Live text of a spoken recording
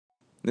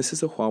This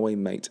is a Huawei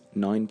Mate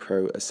 9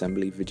 Pro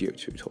assembly video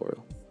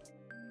tutorial.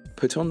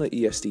 Put on the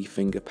ESD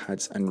finger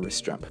pads and wrist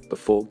strap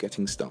before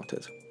getting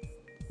started.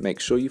 Make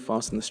sure you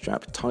fasten the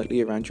strap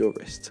tightly around your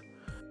wrist.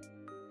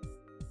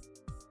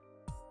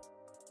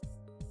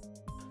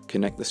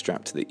 Connect the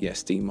strap to the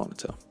ESD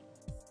monitor.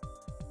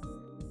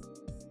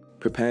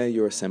 Prepare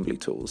your assembly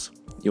tools.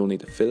 You'll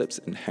need a Phillips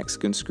and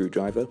hexagon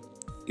screwdriver,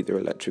 either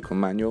electric or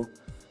manual,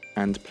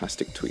 and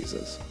plastic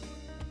tweezers.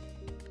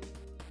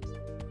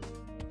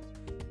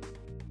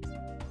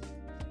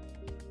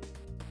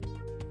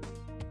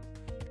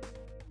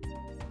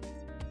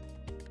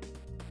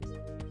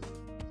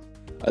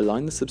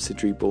 Align the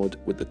subsidiary board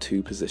with the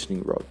two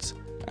positioning rods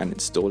and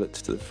install it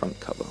to the front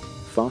cover.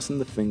 Fasten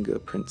the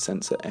fingerprint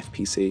sensor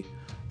FPC,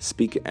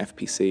 speaker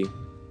FPC,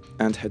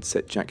 and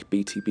headset jack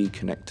BTB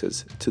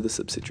connectors to the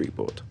subsidiary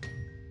board.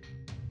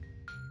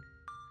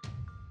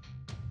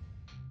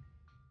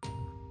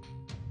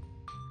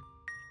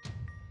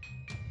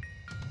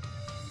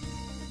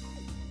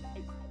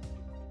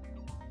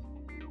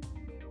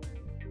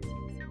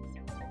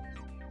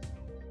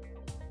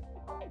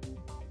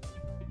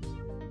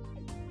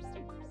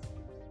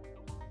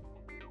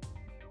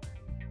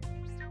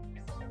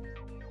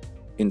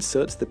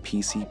 Insert the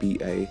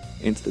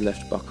PCBA into the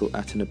left buckle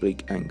at an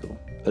oblique angle.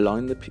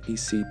 Align the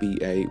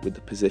PCBA with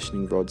the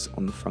positioning rods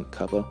on the front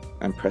cover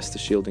and press the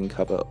shielding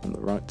cover on the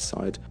right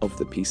side of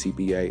the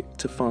PCBA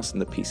to fasten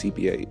the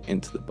PCBA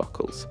into the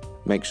buckles.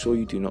 Make sure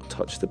you do not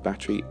touch the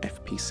battery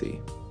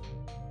FPC.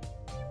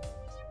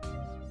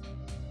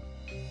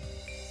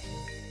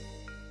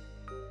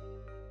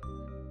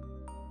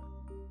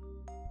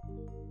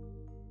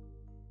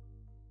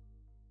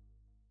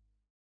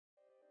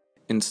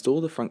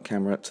 Install the front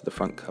camera to the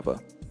front cover,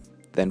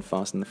 then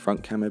fasten the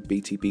front camera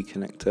BTB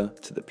connector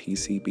to the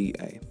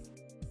PCBA.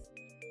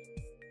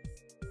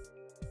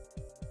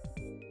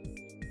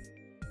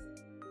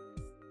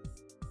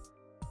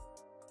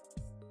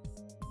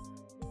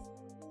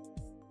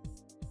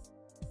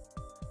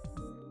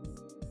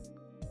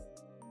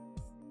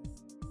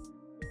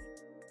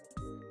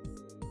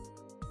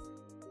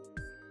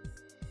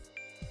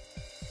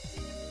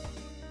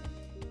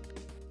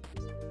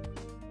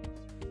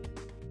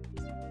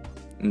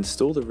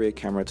 Install the rear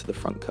camera to the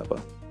front cover,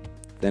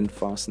 then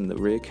fasten the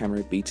rear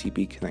camera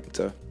BTB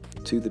connector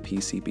to the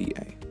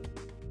PCBA.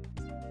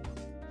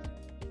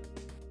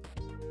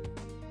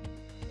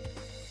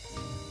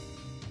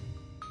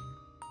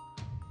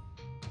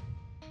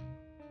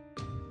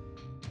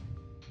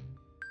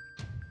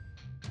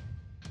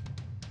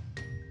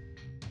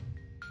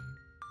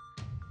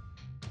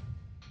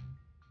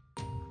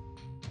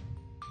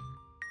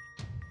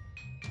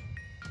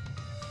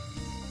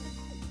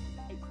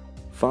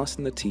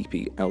 Fasten the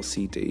TP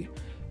LCD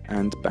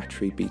and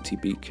battery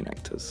BTB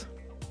connectors.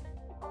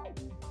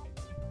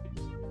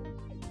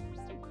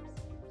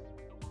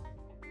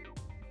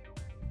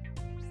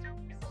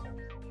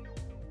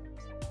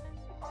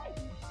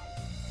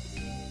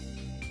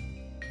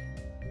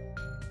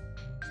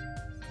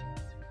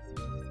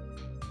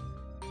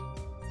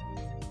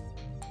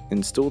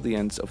 Install the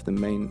ends of the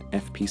main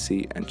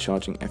FPC and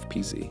charging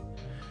FPC,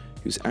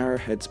 whose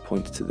arrowheads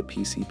point to the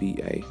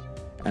PCBA,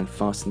 and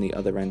fasten the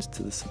other ends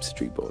to the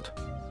subsidiary board.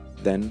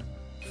 Then,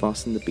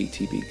 fasten the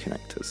BTB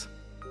connectors.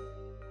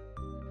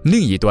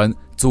 另一端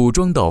组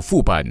装到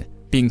副板，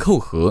并扣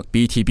合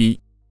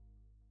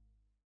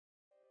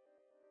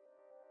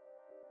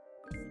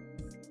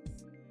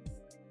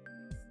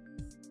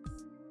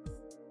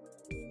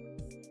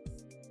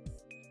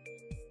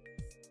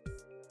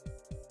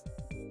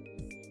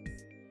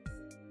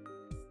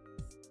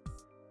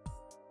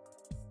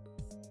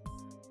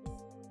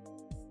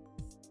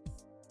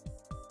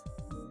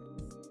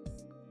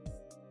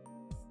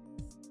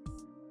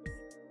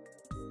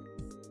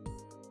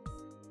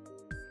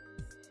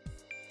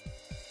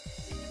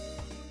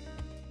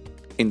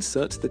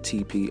the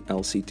TP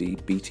LCD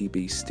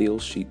BTB steel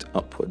sheet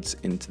upwards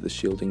into the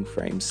shielding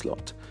frame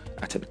slot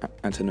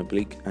at an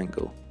oblique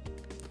angle,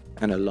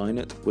 and align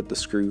it with the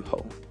screw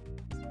hole.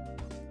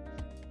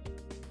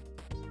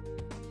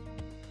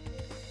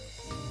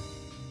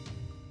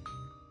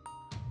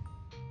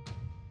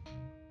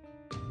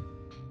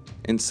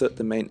 Insert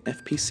the main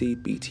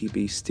FPC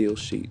BTB steel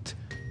sheet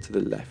to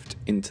the left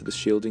into the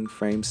shielding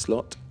frame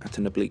slot at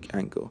an oblique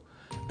angle,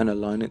 and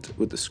align it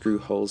with the screw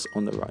holes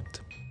on the right.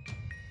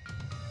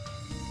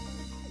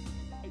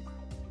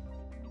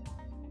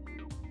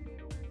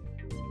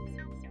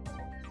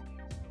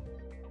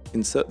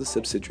 Insert the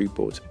subsidiary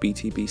board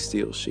BTB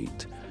steel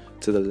sheet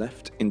to the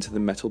left into the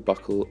metal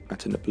buckle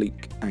at an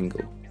oblique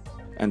angle,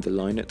 and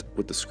align it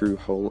with the screw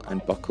hole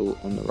and buckle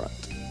on the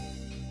right.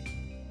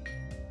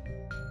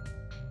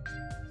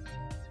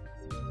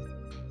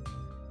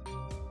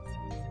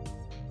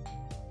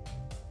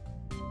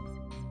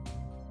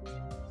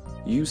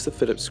 Use the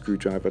Phillips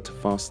screwdriver to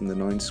fasten the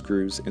 9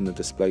 screws in the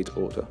displayed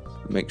order.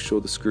 Make sure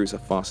the screws are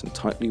fastened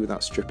tightly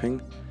without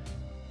stripping,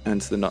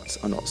 and the nuts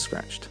are not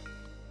scratched.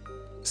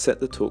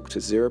 Set the torque to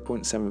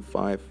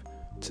 0.75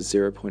 to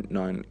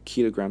 0.9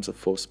 kilograms of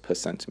force per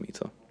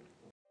centimeter.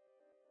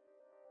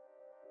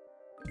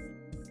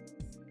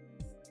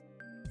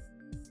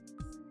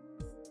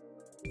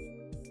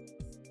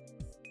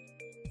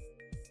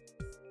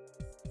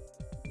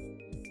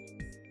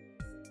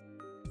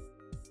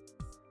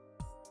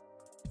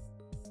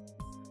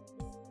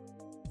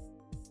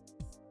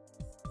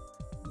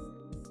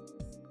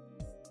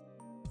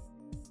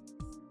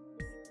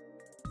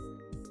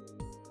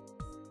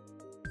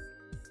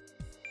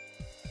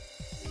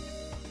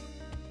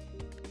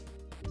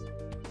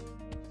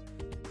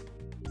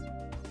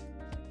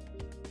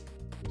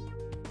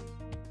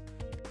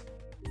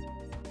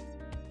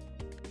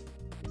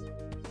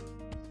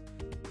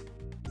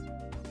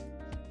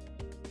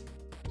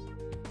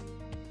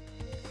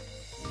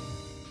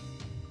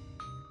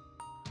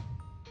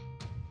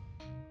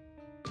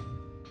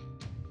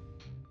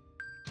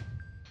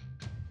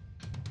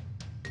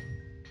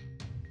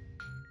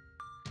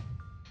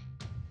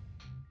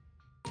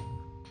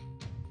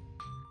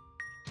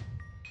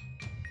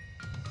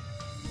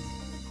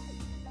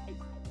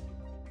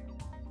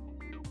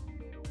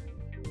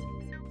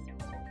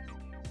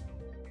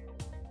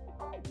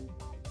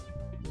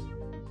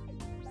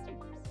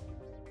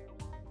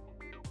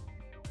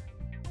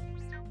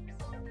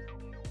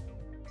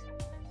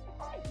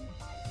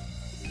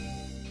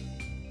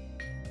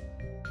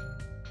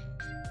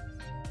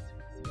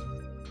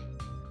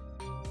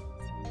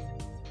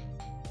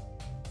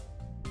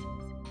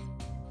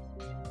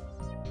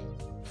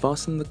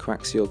 Fasten the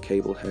coaxial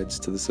cable heads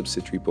to the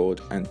subsidiary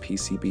board and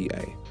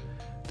PCBA,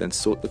 then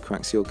sort the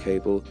coaxial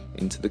cable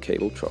into the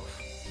cable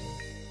trough.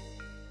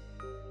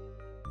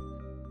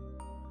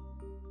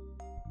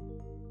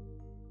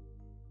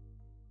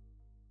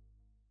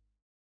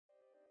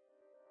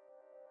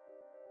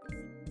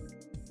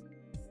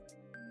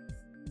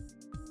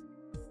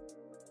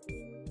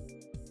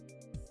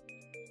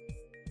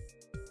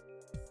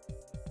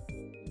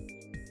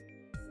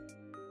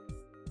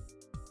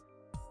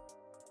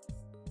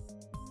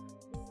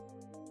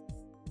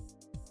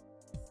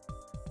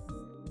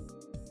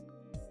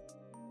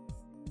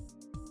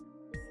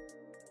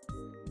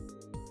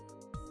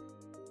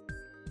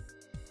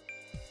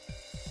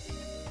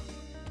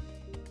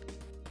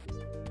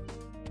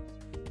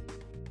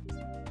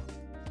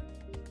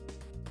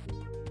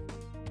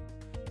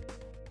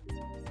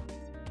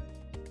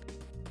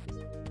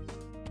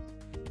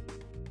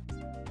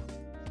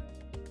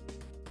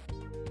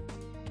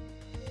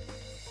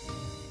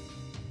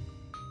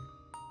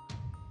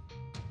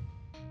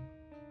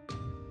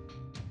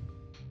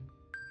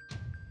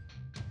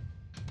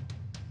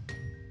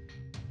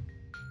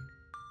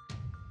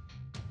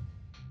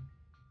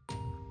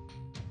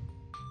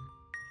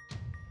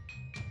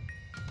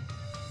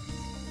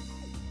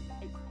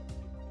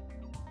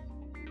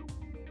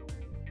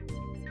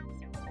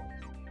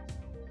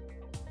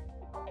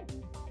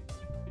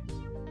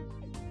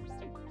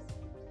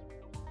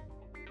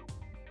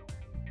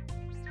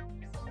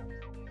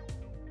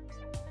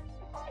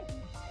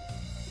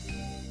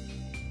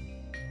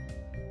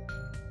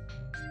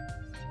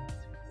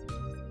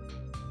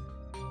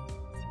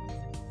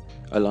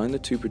 Align the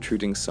two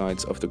protruding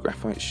sides of the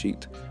graphite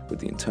sheet with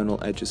the internal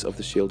edges of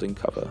the shielding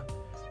cover.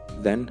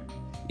 Then,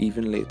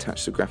 evenly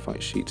attach the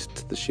graphite sheet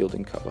to the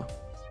shielding cover.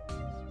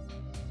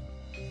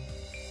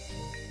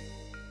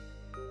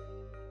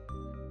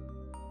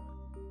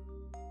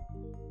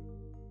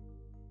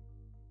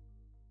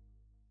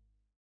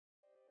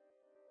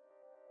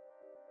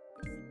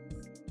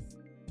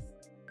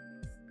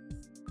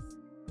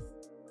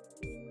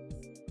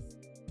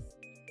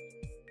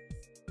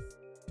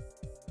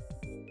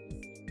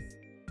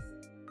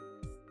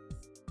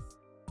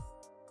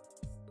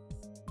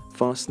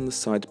 Fasten the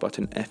side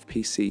button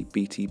FPC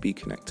BTB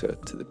connector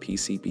to the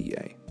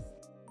PCBA.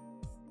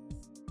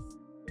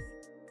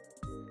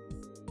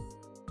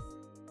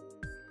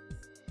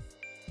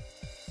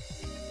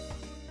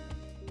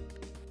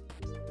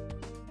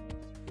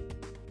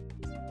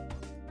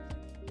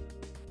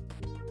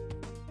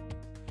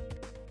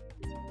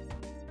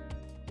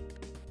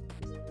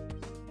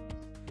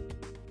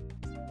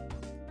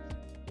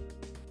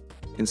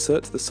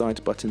 Insert the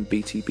side button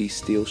BTB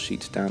steel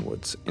sheet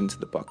downwards into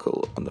the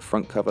buckle on the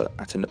front cover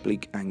at an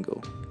oblique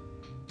angle.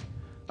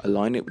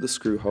 Align it with a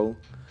screw hole,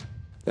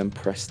 then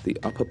press the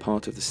upper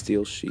part of the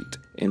steel sheet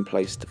in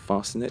place to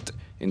fasten it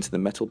into the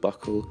metal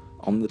buckle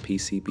on the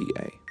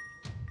PCBA.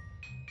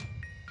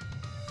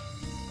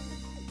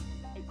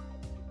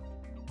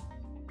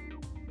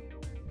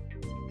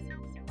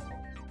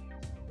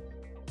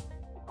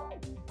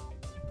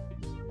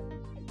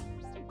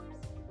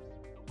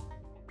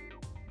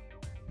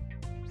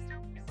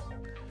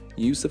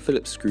 Use the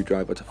Phillips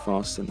screwdriver to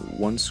fasten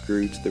one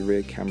screw to the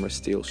rear camera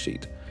steel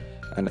sheet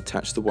and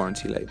attach the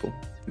warranty label.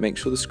 Make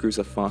sure the screws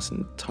are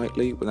fastened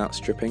tightly without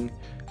stripping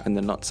and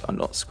the nuts are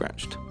not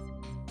scratched.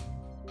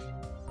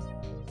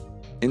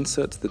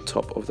 Insert the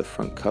top of the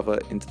front cover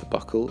into the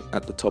buckle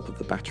at the top of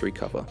the battery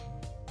cover.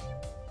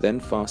 Then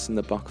fasten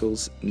the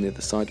buckles near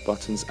the side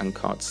buttons and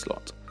card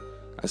slot,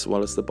 as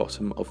well as the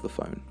bottom of the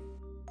phone.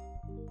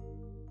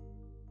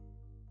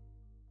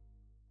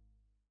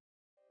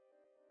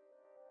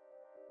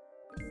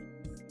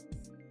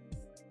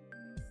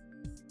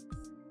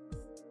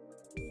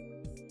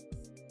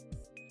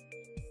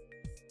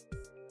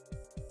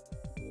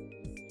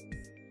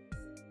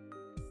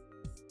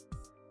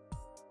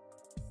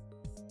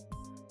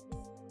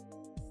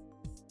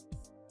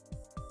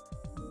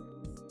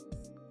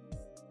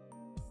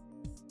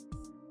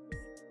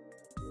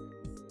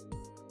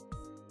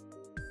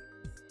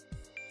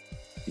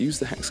 Use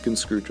the hexagon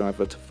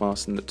screwdriver to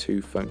fasten the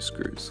two phone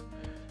screws.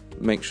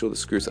 Make sure the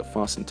screws are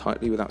fastened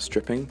tightly without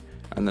stripping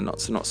and the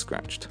nuts are not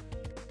scratched.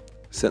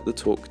 Set the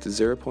torque to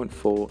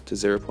 0.4 to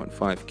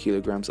 0.5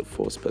 kilograms of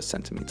force per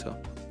centimeter.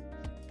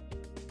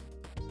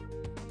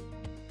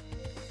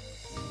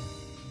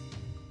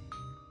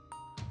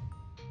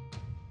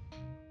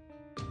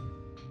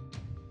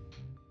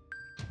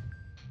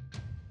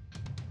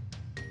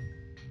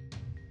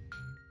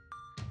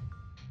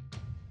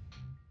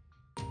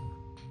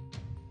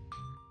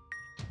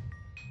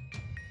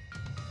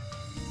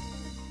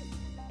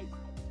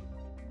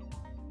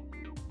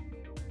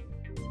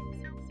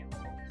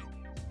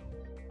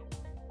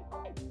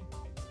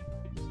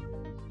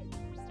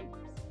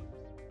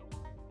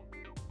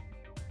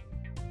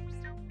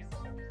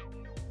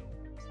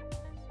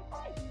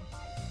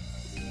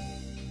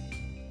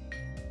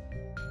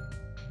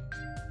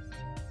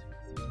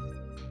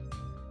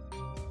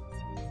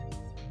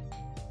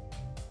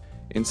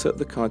 Insert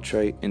the card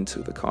tray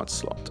into the card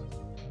slot.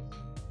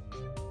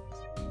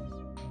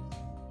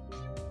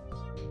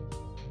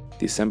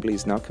 The assembly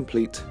is now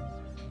complete.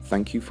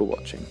 Thank you for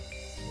watching.